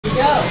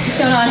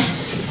What's going on?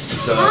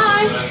 So,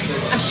 hi.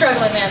 I'm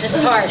struggling, man. This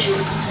is hard.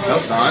 No,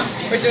 it's not.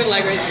 We're doing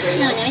leg raises today.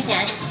 No, let me see.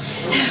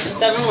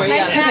 7 more, you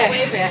got it.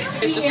 Way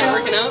back. It's just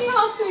start working out?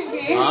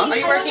 Huh? Are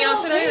you working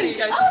out today, or are you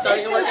guys just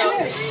starting to work out?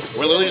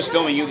 We're literally just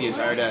filming you the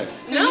entire day.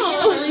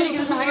 No,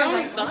 we're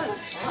almost done.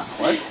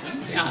 What?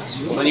 Yeah.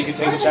 Well, then you can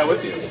take the chat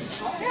with you.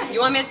 You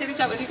want me to take the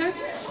chat with you guys?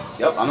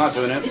 Yep, I'm not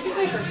doing it. This is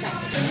my first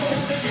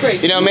time.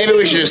 Great. You know, maybe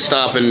we should just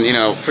stop and, you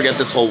know, forget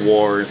this whole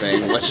war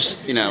thing. Let's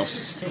just, you know,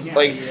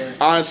 like,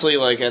 honestly,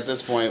 like, at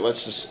this point,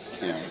 let's just,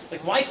 you know.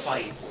 Like, why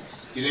fight?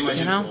 Do you think my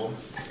gym's cool?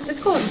 It's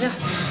cool, yeah.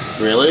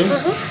 Really?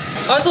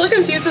 I was a little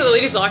confused with the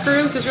ladies' locker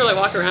room because we were like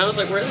walking around. I was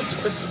like, where's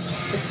this?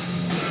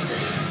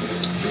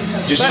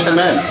 Just use the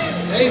men's.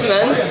 She's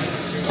men's?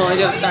 Well, I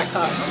do have that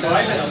cost.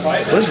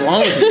 What is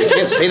wrong with you? You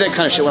can't say that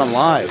kind of shit when I'm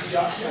live.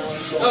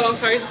 Oh, I'm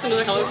sorry. Is this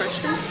another Hello Fresh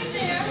stream?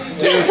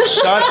 Dude,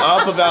 shut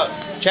up about...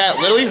 Chat,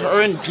 literally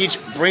her and Peach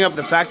bring up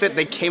the fact that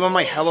they came on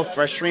my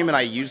HelloFresh stream and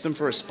I used them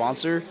for a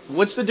sponsor.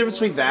 What's the difference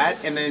between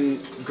that and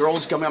then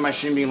girls coming on my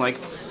stream being like,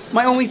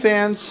 my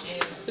OnlyFans?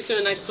 Just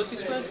doing a nice pussy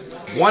spread?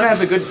 One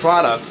has a good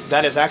product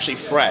that is actually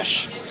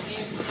fresh.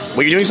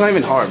 What you're doing is not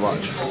even hard,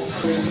 watch.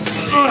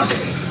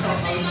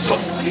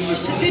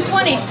 Do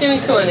 20. Give me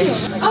 20.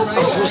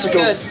 I'm supposed to go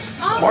Good.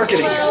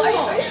 marketing.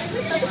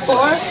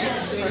 4,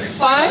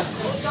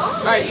 5.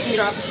 Alright, you can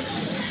drop.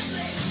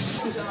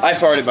 I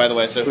farted, by the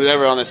way, so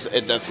whoever on this,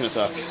 that's gonna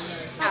suck.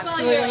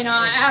 Absolutely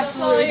not.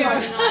 Absolutely not.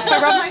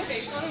 I rub my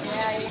face on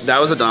it.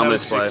 That was a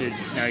dominant play.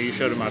 No, you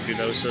showed him up, dude.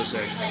 That was so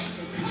sick.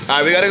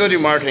 Alright, we gotta go do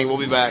marketing. We'll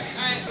be back.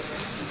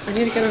 I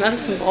need to get a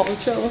medicine ball,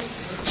 Joe.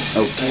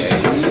 Okay.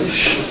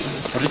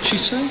 What did she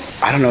say?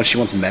 I don't know, she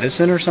wants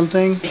medicine or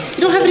something? You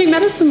don't have any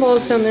medicine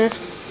balls down there.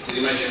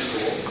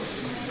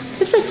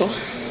 It's pretty cool.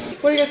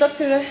 What are you guys up to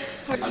today?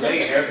 I'm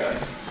getting a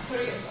haircut.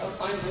 Oh,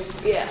 finally.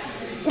 Yeah.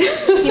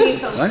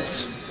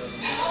 What?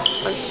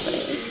 I'm just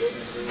saying.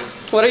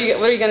 What are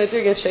you gonna do?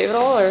 You gonna shave it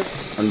all, or?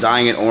 I'm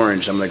dyeing it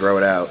orange. I'm gonna grow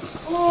it out.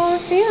 Oh,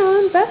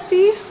 fan,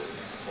 bestie.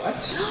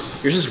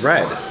 What? Yours is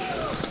red.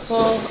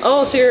 Well,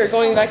 oh, so you're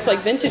going back to like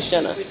vintage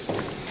Jenna.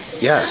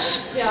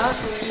 Yes. Yeah.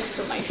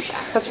 For my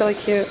shack. That's really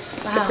cute.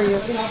 Wow. Good for you.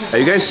 Are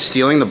you guys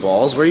stealing the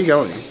balls? Where are you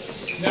going?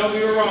 No,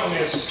 we were wrong,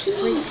 miss.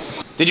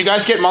 Did you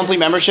guys get monthly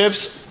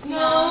memberships?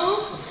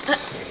 No.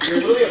 You're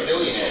literally a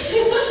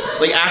millionaire.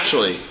 Like,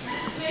 actually.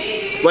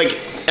 Like,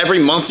 every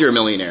month you're a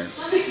millionaire.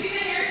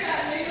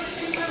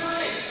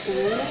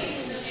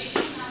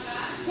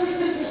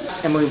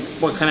 Emily,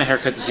 what kind of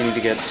haircut does he need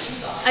to get?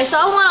 I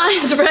saw one on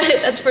his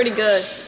Reddit. That's pretty good.